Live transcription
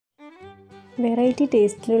Variety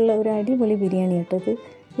ടേസ്റ്റിലുള്ള ഒരു അടിപൊളി ബിരിയാണി കേട്ടോ ഇത്.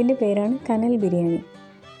 ഇതിൻ്റെ പേരാണ് കനൽ ബിരിയാണി.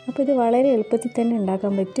 അപ്പോൾ ഇത് വളരെ എളുപ്പത്തിൽ തന്നെ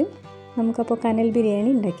ഉണ്ടാക്കാൻ പറ്റും. നമുക്കപ്പോൾ കനൽ ബിരിയാണി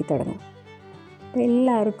ഉണ്ടാക്കി തുടങ്ങാം. അപ്പോൾ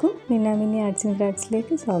എല്ലാവർക്കും മിന്നാമിന്നി ആർട്സ് ആൻഡ്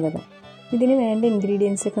ക്രാഫ്റ്റ്സിലേക്ക് സ്വാഗതം. ഇതിന് വേണ്ട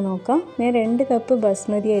ഇൻഗ്രീഡിയൻസ് ഒക്കെ നോക്കാം. ഞാൻ 2 കപ്പ്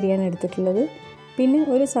ബസ്മതി അരിയാണ് എടുത്തിട്ടുള്ളത്. പിന്നെ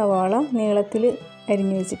ഒരു സവാള നീളത്തിൽ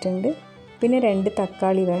അരിഞ്ഞു വെച്ചിട്ടുണ്ട്. പിന്നെ 2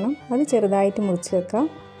 തക്കാളി വേണം, അത് ചെറുതായിട്ട് മുറിച്ച് വെക്കാം.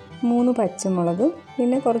 3 പച്ചമുളക്,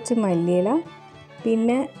 പിന്നെ കുറച്ച് മല്ലിയില,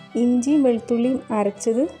 പിന്നെ ഇഞ്ചിയും വെളുത്തുള്ളിയും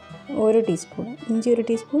അരച്ചത് 1 ടീസ്പൂൺ. ഇഞ്ചി 1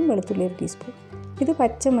 ടീസ്പൂൺ, വെളുത്തുള്ളി 1 ടീസ്പൂൺ. ഇത്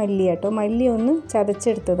പച്ച മല്ലി കേട്ടോ, മല്ലി ഒന്ന്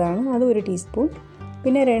ചതച്ചെടുത്തതാണ്, അത് 1 ടീസ്പൂൺ.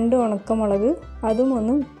 പിന്നെ 2 ഉണക്കമുളക്, അതും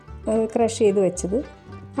ഒന്ന് ക്രഷ് ചെയ്ത് വെച്ചത്.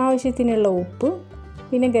 ആവശ്യത്തിനുള്ള ഉപ്പ്,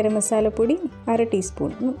 പിന്നെ ഗരം മസാലപ്പൊടി 1/2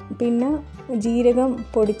 ടീസ്പൂൺ, പിന്നെ ജീരകം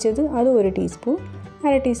പൊടിച്ചത് അത് 1 ടീസ്പൂൺ,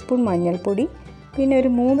 1/2 ടീസ്പൂൺ മഞ്ഞൾപ്പൊടി, പിന്നെ ഒരു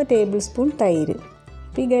 3 ടേബിൾ സ്പൂൺ തൈര്.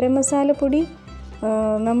 ഈ ഗരം മസാലപ്പൊടി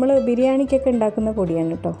നമ്മൾ ബിരിയാണിക്കൊക്കെ ഉണ്ടാക്കുന്ന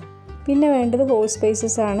പൊടിയാണ് കേട്ടോ. പിന്നെ വേണ്ടത് ഹോൾ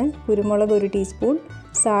സ്പൈസസ് ആണ്. കുരുമുളക് 1 ടീസ്പൂൺ,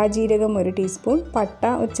 സാജീരകം 1 ടീസ്പൂൺ, പട്ട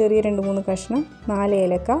ഒരു ചെറിയ 2-3 കഷ്ണം, 4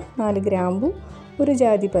 ഏലക്ക, 4 ഗ്രാമ്പു, 1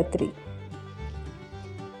 ജാതിപത്രി.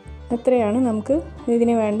 അത്രയാണ് നമുക്ക്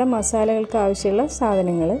ഇതിന് വേണ്ട മസാലകൾക്ക് ആവശ്യമുള്ള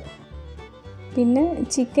സാധനങ്ങൾ. പിന്നെ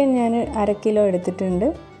ചിക്കൻ ഞാൻ 1/2 കിലോ എടുത്തിട്ടുണ്ട്.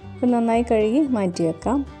 അപ്പോൾ നന്നായി കഴുകി മാറ്റി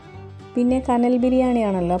വെക്കാം. പിന്നെ കനൽ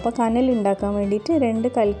ബിരിയാണിയാണല്ലോ, അപ്പോൾ കനൽ ഉണ്ടാക്കാൻ വേണ്ടിയിട്ട് 2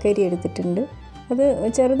 കൽക്കരി എടുത്തിട്ടുണ്ട്. അത്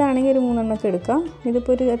ചെറുതാണെങ്കിൽ ഒരു 3 എണ്ണമൊക്കെ എടുക്കാം.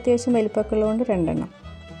 ഇതിപ്പോൾ ഒരു അത്യാവശ്യം വലിപ്പമൊക്കെ ഉള്ളതുകൊണ്ട് 2 എണ്ണം.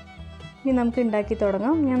 ഇനി നമുക്ക് ഉണ്ടാക്കി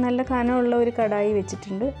തുടങ്ങാം. ഞാൻ നല്ല കനമുള്ള ഒരു കടായി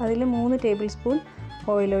വെച്ചിട്ടുണ്ട്. അതിൽ 3 ടേബിൾ സ്പൂൺ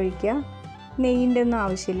ഓയിൽ ഒഴിക്കുക. നെയ്യിൻ്റെ ഒന്നും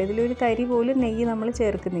ആവശ്യമില്ല, ഇതിലൊരു തരി പോലും നെയ്യ് നമ്മൾ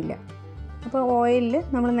ചേർക്കുന്നില്ല. അപ്പോൾ ഓയിലിൽ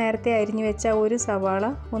നമ്മൾ നേരത്തെ അരിഞ്ഞു വെച്ച ഒരു സവാള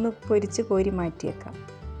ഒന്ന് പൊരിച്ച് കോരി മാറ്റി വെക്കാം.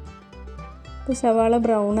 ഇപ്പോൾ സവാള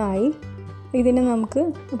ബ്രൗണായി. ഇതിനെ നമുക്ക്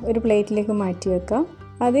ഒരു പ്ലേറ്റിലേക്ക് മാറ്റി വെക്കാം.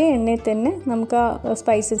 അതേ എണ്ണയിൽ തന്നെ നമുക്ക് ആ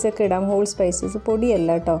സ്പൈസസ് ഒക്കെ ഇടാം. ഹോൾ സ്പൈസസ്,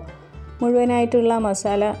 പൊടിയല്ല കേട്ടോ, മുഴുവനായിട്ടുള്ള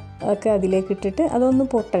മസാല ഒക്കെ അതിലേക്ക് ഇട്ടിട്ട് അതൊന്ന്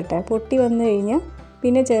പൊട്ടട്ടെ. പൊട്ടി വന്നു കഴിഞ്ഞാൽ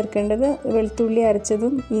പിന്നെ ചേർക്കേണ്ടത് വെളുത്തുള്ളി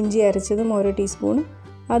അരച്ചതും ഇഞ്ചി അരച്ചതും 1 ടീസ്പൂൺ,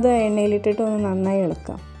 അത് എണ്ണയിലിട്ടിട്ട് ഒന്ന് നന്നായി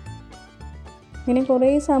ഇളക്കാം. ഇങ്ങനെ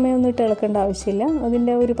കുറേ സമയമൊന്നും ഇട്ട് ഇളക്കേണ്ട ആവശ്യമില്ല.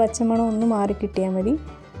 അതിൻ്റെ ഒരു പച്ചമണം ഒന്ന് മാറി കിട്ടിയാൽ മതി.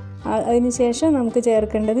 അതിന് ശേഷം നമുക്ക്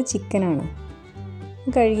ചേർക്കേണ്ടത് ചിക്കനാണ്.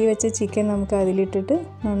 കഴുകി വെച്ച ചിക്കൻ നമുക്ക് അതിലിട്ടിട്ട്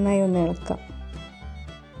നന്നായി ഒന്ന് ഇളക്കാം.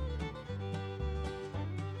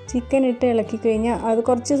 ചിക്കൻ ഇട്ട് ഇളക്കി കഴിഞ്ഞാൽ അത്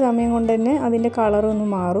കുറച്ച് സമയം കൊണ്ട് തന്നെ അതിൻ്റെ കളറൊന്ന്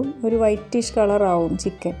മാറും, ഒരു വൈറ്റിഷ് കളറാവും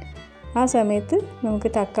ചിക്കൻ. ആ സമയത്ത് നമുക്ക്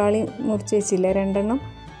തക്കാളി മുറിച്ച് വെച്ചില്ല 2 എണ്ണം,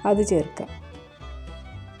 അത് ചേർക്കാം.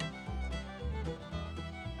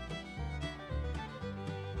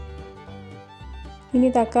 ഇനി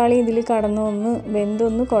തക്കാളി ഇതിൽ കടന്നൊന്ന്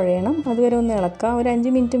വെന്തൊന്ന് കുഴയണം, അതുവരെ ഒന്ന് ഇളക്കാം. ഒരു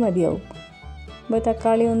 5 മിനിറ്റ് മതിയാവും. അപ്പോൾ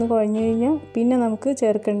തക്കാളി ഒന്ന് കുഴഞ്ഞു കഴിഞ്ഞാൽ പിന്നെ നമുക്ക്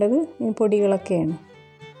ചേർക്കേണ്ടത് ഈ പൊടികളൊക്കെയാണ്.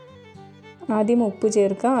 ആദ്യം ഉപ്പ്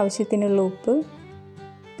ചേർക്കാം, ആവശ്യത്തിനുള്ള ഉപ്പ്.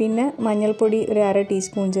 പിന്നെ മഞ്ഞൾപ്പൊടി ഒരു 1/2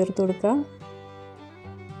 ടീസ്പൂൺ ചേർത്ത് കൊടുക്കുക.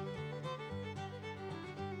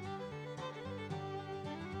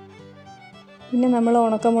 പിന്നെ നമ്മൾ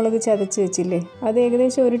ഉണക്കമുളക് ചതച്ച് വെച്ചില്ലേ, അത്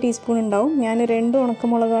ഏകദേശം 1 ടീസ്പൂൺ ഉണ്ടാവും. ഞാൻ 2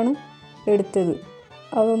 ഉണക്കമുളകാണ് എടുത്തത്,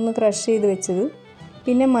 അതൊന്ന് ക്രഷ് ചെയ്ത് വെച്ചത്.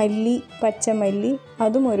 പിന്നെ മല്ലി, പച്ചമല്ലി,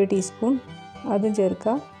 അതും 1 ടീസ്പൂൺ, അതും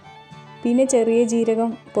ചേർക്കുക. പിന്നെ ചെറിയ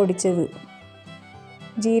ജീരകം പൊടിച്ചത്,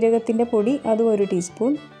 ജീരകത്തിൻ്റെ പൊടി, അതും 1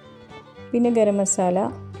 ടീസ്പൂൺ. പിന്നെ ഗരം മസാല,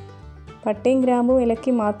 പട്ടയും ഗ്രാമ്പും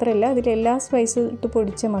ഇലക്കി മാത്രമല്ല, അതിലെല്ലാ സ്പൈസും ഇട്ട്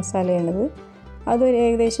പൊടിച്ച മസാലയാണിത്. അത്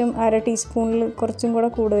ഏകദേശം 1/2 ടീസ്പൂണിൽ കുറച്ചും കൂടെ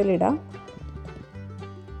കൂടുതലിടാം.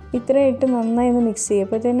 ഇത്രയും ഇട്ട് നന്നായി ഒന്ന് മിക്സ് ചെയ്യുക.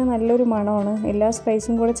 അപ്പോൾ തന്നെ നല്ലൊരു മണമാണ്. എല്ലാ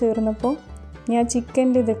സ്പൈസും കൂടെ ചേർന്നപ്പോൾ ഞാൻ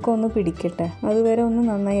ചിക്കൻ്റെ ഇതൊക്കെ ഒന്ന് പിടിക്കട്ടെ, അതുവരെ ഒന്ന്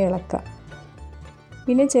നന്നായി ഇളക്കാം.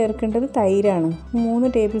 പിന്നെ ചേർക്കേണ്ടത് തൈരാണ്. 3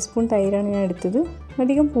 ടേബിൾ സ്പൂൺ തൈരാണ് ഞാൻ എടുത്തത്.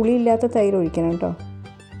 അധികം പുളിയില്ലാത്ത തൈര് ഒഴിക്കണം കേട്ടോ.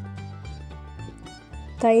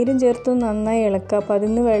 തൈരും ചേർത്ത് നന്നായി ഇളക്കുക. അപ്പോൾ അതിൽ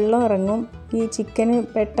നിന്ന് വെള്ളം ഇറങ്ങും, ഈ ചിക്കന്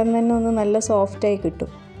പെട്ടെന്ന് തന്നെ ഒന്ന് നല്ല സോഫ്റ്റായി കിട്ടും.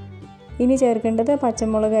 ഇനി ചേർക്കേണ്ടത്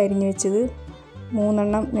പച്ചമുളക് അരിഞ്ഞു വെച്ചത് 3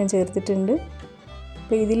 എണ്ണം ഞാൻ ചേർത്തിട്ടുണ്ട്.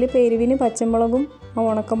 അപ്പോൾ ഇതിൽ എരിവിന് പച്ചമുളകും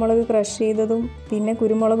ഉണക്കമുളക് ക്രഷ് ചെയ്തതും പിന്നെ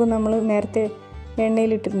കുരുമുളകും നമ്മൾ നേരത്തെ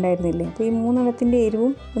എണ്ണയിലിട്ടിട്ടുണ്ടായിരുന്നില്ലേ, അപ്പോൾ ഈ 3 എണ്ണത്തിൻ്റെ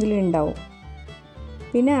എരിവും അതിലുണ്ടാവും.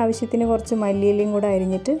 പിന്നെ ആവശ്യത്തിന് കുറച്ച് മല്ലിയിലയും കൂടെ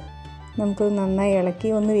അരിഞ്ഞിട്ട് നമുക്ക് നന്നായി ഇളക്കി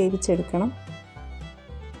ഒന്ന് വേവിച്ചെടുക്കണം.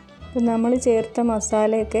 അപ്പോൾ നമ്മൾ ചേർത്ത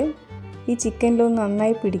മസാലയൊക്കെ ഈ ചിക്കനിലൊന്ന്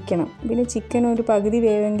നന്നായി പിടിക്കണം. പിന്നെ ചിക്കൻ ഒരു പകുതി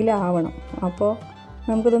വേവെങ്കിലും ആവണം. അപ്പോൾ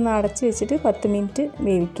നമുക്കിതൊന്ന് അടച്ച് വെച്ചിട്ട് 10 മിനിറ്റ്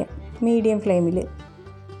വേവിക്കാം മീഡിയം ഫ്ലെയിമിൽ.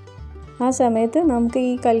 ആ സമയത്ത് നമുക്ക്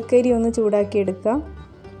ഈ കൽക്കരി ഒന്ന് ചൂടാക്കി എടുക്കാം.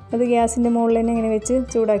 അത് ഗ്യാസിൻ്റെ മുകളിൽ തന്നെ ഇങ്ങനെ വെച്ച്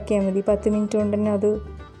ചൂടാക്കിയാൽ മതി. 10 മിനിറ്റ് കൊണ്ട് തന്നെ അത്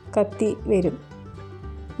കത്തി വരും.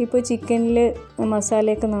 ഇപ്പോൾ ചിക്കനിൽ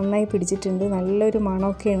മസാലയൊക്കെ നന്നായി പിടിച്ചിട്ടുണ്ട്, നല്ലൊരു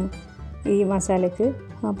മണമൊക്കെയാണ് ഈ മസാലയ്ക്ക്.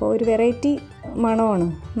 അപ്പോൾ ഒരു വെറൈറ്റി മണമാണ്,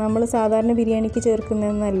 നമ്മൾ സാധാരണ ബിരിയാണിക്ക്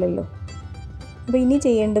ചേർക്കുന്നതെന്നല്ലല്ലോ. അപ്പോൾ ഇനി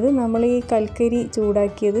ചെയ്യേണ്ടത് നമ്മൾ ഈ കൽക്കരി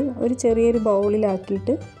ചൂടാക്കിയത് ഒരു ചെറിയൊരു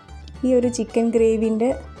ബൗളിലാക്കിയിട്ട് ഈ ഒരു ചിക്കൻ ഗ്രേവിൻ്റെ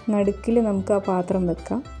നടുക്കിൽ നമുക്ക് ആ പാത്രം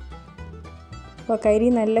വെക്കാം. അപ്പോൾ കരി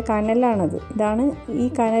നല്ല കനലാണത്. ഇതാണ് ഈ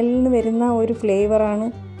കനലിൽ നിന്ന് വരുന്ന ഒരു ഫ്ലേവറാണ്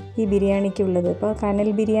ഈ ബിരിയാണിക്കുള്ളത്. അപ്പോൾ കനൽ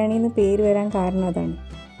ബിരിയാണി എന്ന് പേര് വരാൻ കാരണം അതാണ്.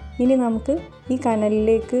 ഇനി നമുക്ക് ഈ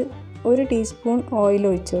കനലിലേക്ക് 1 ടീസ്പൂൺ ഓയിൽ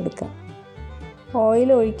ഒഴിച്ച് കൊടുക്കാം. ഓയിൽ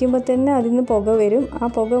ഒഴിക്കുമ്പോൾ തന്നെ അതിൽ നിന്ന് പുക വരും. ആ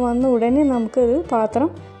പുക വന്ന ഉടനെ നമുക്കത് പാത്രം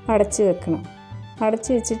അടച്ച് വെക്കണം. അടച്ച്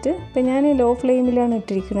വെച്ചിട്ട് ഇപ്പം ഞാൻ ലോ ഫ്ലെയിമിലാണ്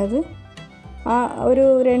ഇട്ടിരിക്കുന്നത്. ആ ഒരു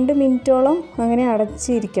 2 മിനിറ്റോളം അങ്ങനെ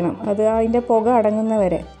അടച്ചിരിക്കണം. അത് അതിൻ്റെ പുക അടങ്ങുന്ന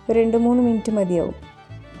വരെ ഒരു 2-3 മിനിറ്റ് മതിയാവും.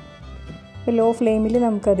 അപ്പോൾ ലോ ഫ്ലെയിമിൽ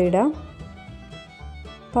നമുക്കതിടാം.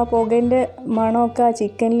 അപ്പോൾ ആ പുകേൻ്റെ മണമൊക്കെ ആ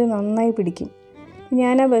ചിക്കനിൽ നന്നായി പിടിക്കും.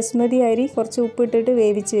 ഞാൻ ആ ബസ്മതി അരി കുറച്ച് ഉപ്പിട്ടിട്ട്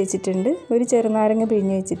വേവിച്ച് വെച്ചിട്ടുണ്ട്. ഒരു ചെറുനാരങ്ങ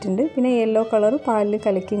പിഴിഞ്ഞ് വെച്ചിട്ടുണ്ട്. പിന്നെ യെല്ലോ കളർ പാലിൽ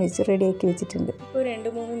കലക്കി വെച്ച് റെഡിയാക്കി വെച്ചിട്ടുണ്ട്. ഇപ്പോൾ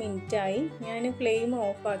 2-3 മിനിറ്റായി. ഞാൻ ഫ്ലെയിം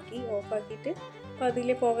ഓഫാക്കിയിട്ട് അപ്പോൾ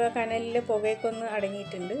അതിലെ കനലിലെ പുകയൊക്കെ ഒന്ന്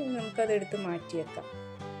അടങ്ങിയിട്ടുണ്ട്. നമുക്കതെടുത്ത് മാറ്റി വെക്കാം.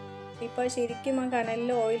 ഇപ്പോൾ ശരിക്കും ആ കനലിൽ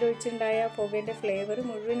ഓയിൽ ഒഴിച്ചുണ്ടായ പുകേൻ്റെ ഫ്ലേവർ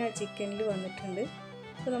മുഴുവൻ ആ ചിക്കനിൽ വന്നിട്ടുണ്ട്.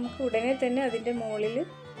 അപ്പോൾ നമുക്ക് ഉടനെ തന്നെ അതിൻ്റെ മുകളിൽ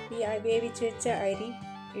ഈ വേവിച്ച് വെച്ച അരി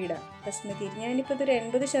ഇടാം. ബസ്മതി അരി ഞാനിപ്പോൾ ഇതൊരു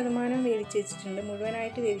 80% വേവിച്ച് വെച്ചിട്ടുണ്ട്.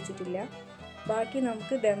 മുഴുവനായിട്ട് വേവിച്ചിട്ടില്ല. ബാക്കി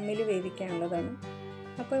നമുക്ക് ദമ്മിൽ വേവിക്കാനുള്ളതാണ്.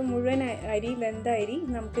 അപ്പോൾ മുഴുവൻ വെന്ത അരി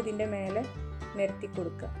നമുക്കിതിൻ്റെ മേലെ നിരത്തി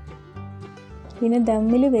കൊടുക്കാം. പിന്നെ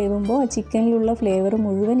ദമ്മിൽ വേവുമ്പോൾ ആ ചിക്കനിലുള്ള ഫ്ലേവർ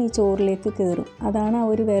മുഴുവൻ ഈ ചോറിലേക്ക് കയറും. അതാണ് ആ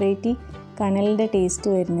ഒരു വെറൈറ്റി കനലിൻ്റെ ടേസ്റ്റ്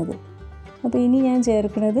വരുന്നത്. അപ്പോൾ ഇനി ഞാൻ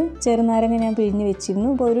ചേർക്കുന്നത് ചെറുനാരങ്ങ ഞാൻ പിഴിഞ്ഞ് വെച്ചിരുന്നു.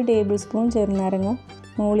 അപ്പോൾ 1 ടേബിൾ സ്പൂൺ ചെറുനാരങ്ങ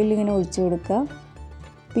മുകളിൽ ഇങ്ങനെ ഒഴിച്ചു കൊടുക്കുക.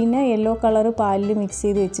 പിന്നെ യെല്ലോ കളർ പാലിൽ മിക്സ്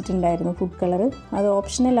ചെയ്ത് വെച്ചിട്ടുണ്ടായിരുന്നു, ഫുഡ് കളർ. അത്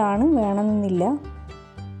ഓപ്ഷണലാണ്, വേണമെന്നില്ല.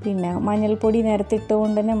 പിന്നെ മഞ്ഞൾപ്പൊടി നേരത്തെ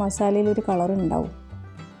ഇട്ടുകൊണ്ട് തന്നെ മസാലയിൽ ഒരു കളർ ഉണ്ടാവും.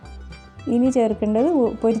 ഇനി ചേർക്കേണ്ടത്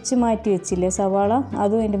പൊരിച്ച് മാറ്റി വെച്ചില്ലേ സവാള,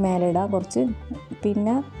 അതും അതിൻ്റെ മേലെ ഇടാം കുറച്ച്.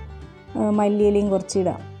 പിന്നെ മല്ലിയിലയും കുറച്ച്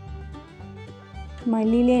ഇടാം.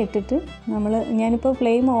 മല്ലിയില ഇട്ടിട്ട് ഞാനിപ്പോൾ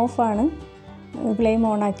ഫ്ലെയിം ഓഫാണ്, ഫ്ലെയിം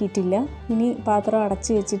ഓൺ ആക്കിയിട്ടില്ല. ഇനി പാത്രം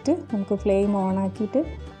അടച്ച് വെച്ചിട്ട് നമുക്ക് ഫ്ലെയിം ഓൺ ആക്കിയിട്ട്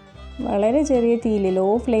വളരെ ചെറിയ തീയിൽ ലോ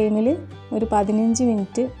ഫ്ലെയിമിൽ ഒരു 15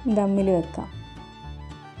 മിനിറ്റ് ദമ്മിൽ വെക്കാം.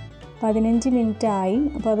 15 മിനിറ്റ് ആയി.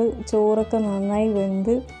 അപ്പോൾ അത് ചോറൊക്കെ നന്നായി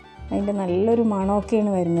വെന്ത് അതിൻ്റെ നല്ലൊരു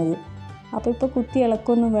മണമൊക്കെയാണ് വരുന്നത്. അപ്പോൾ ഇപ്പോൾ കുത്തി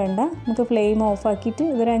ഇളക്കൊന്നും വേണ്ട. നമുക്ക് ഫ്ലെയിം ഓഫാക്കിയിട്ട്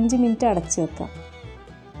ഇതൊരു 5 മിനിറ്റ് അടച്ച് വെക്കാം.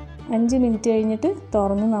 5 മിനിറ്റ് കഴിഞ്ഞിട്ട്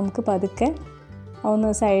തുറന്ന് നമുക്ക് പതുക്കെ ഒന്ന്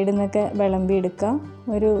സൈഡിൽ നിന്നൊക്കെ വിളമ്പിയെടുക്കാം.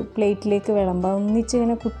 ഒരു പ്ലേറ്റിലേക്ക് വിളമ്പാം. ഒന്നിച്ച്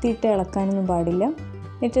ഇങ്ങനെ കുത്തിയിട്ട് ഇളക്കാനൊന്നും പാടില്ല.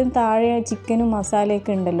 ഏറ്റവും താഴെ ചിക്കനും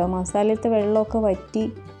മസാലയൊക്കെ ഉണ്ടല്ലോ, മസാലത്തെ വെള്ളമൊക്കെ വറ്റി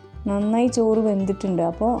നന്നായി ചോറ് വെന്തിട്ടുണ്ട്.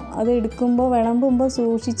 അപ്പോൾ അത് എടുക്കുമ്പോൾ വിളമ്പുമ്പോൾ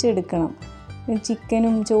സൂക്ഷിച്ചെടുക്കണം.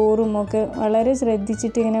 ചിക്കനും ചോറും ഒക്കെ വളരെ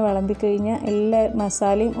ശ്രദ്ധിച്ചിട്ട് ഇങ്ങനെ വിളമ്പിക്കഴിഞ്ഞാൽ എല്ലാ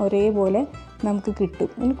മസാലയും ഒരേപോലെ നമുക്ക് കിട്ടും.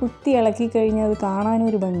 ഇനി കുത്തി ഇളക്കി കഴിഞ്ഞാൽ അത് കാണാനും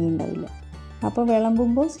ഒരു ഭംഗി ഉണ്ടാവില്ല. അപ്പോൾ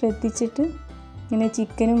വിളമ്പുമ്പോൾ ശ്രദ്ധിച്ചിട്ട് ഇങ്ങനെ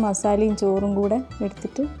ചിക്കനും മസാലയും ചോറും കൂടെ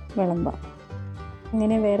എടുത്തിട്ട് വിളമ്പാം.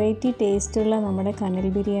 അങ്ങനെ വെറൈറ്റി ടേസ്റ്റുള്ള നമ്മുടെ കനൽ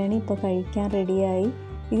ബിരിയാണി ഇപ്പോൾ കഴിക്കാൻ റെഡിയായി.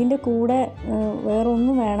 ഇതിൻ്റെ കൂടെ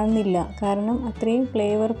വേറൊന്നും വേണമെന്നില്ല, കാരണം അത്രയും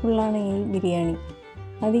ഫ്ലേവർഫുള്ളാണ് ഈ ബിരിയാണി.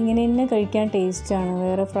 അതിങ്ങനെ തന്നെ കഴിക്കാൻ ടേസ്റ്റാണ്.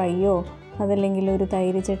 വേറെ ഫ്രൈയോ അതല്ലെങ്കിൽ ഒരു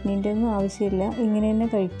തൈര് ചട്നീൻ്റെ ഒന്നും ആവശ്യമില്ല, ഇങ്ങനെ തന്നെ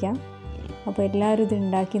കഴിക്കാം. അപ്പോൾ എല്ലാവരും ഇത്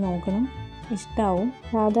ഉണ്ടാക്കി നോക്കണം, ഇഷ്ടമാവും.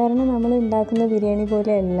 സാധാരണ നമ്മൾ ഉണ്ടാക്കുന്ന ബിരിയാണി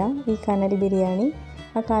പോലെയല്ല ഈ കനൽ ബിരിയാണി.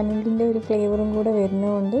 ആ കനലിൻ്റെ ഒരു ഫ്ലേവറും കൂടെ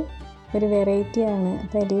വരുന്നതുകൊണ്ട് ഒരു വെറൈറ്റിയാണ്.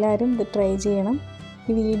 അപ്പോൾ എല്ലാവരും ഇത് ട്രൈ ചെയ്യണം.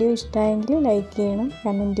 ഈ വീഡിയോ ഇഷ്ടമായെങ്കിൽ ലൈക്ക് ചെയ്യണം,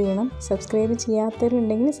 കമൻറ്റ് ചെയ്യണം. സബ്സ്ക്രൈബ്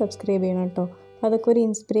ചെയ്യാത്തവരുണ്ടെങ്കിൽ സബ്സ്ക്രൈബ് ചെയ്യണം കേട്ടോ. അതൊക്കെ ഒരു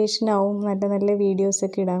ഇൻസ്പിറേഷൻ ആവും നല്ല നല്ല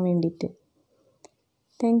വീഡിയോസൊക്കെ ഇടാൻ വേണ്ടിയിട്ട്.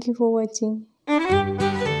 Thank you for watching.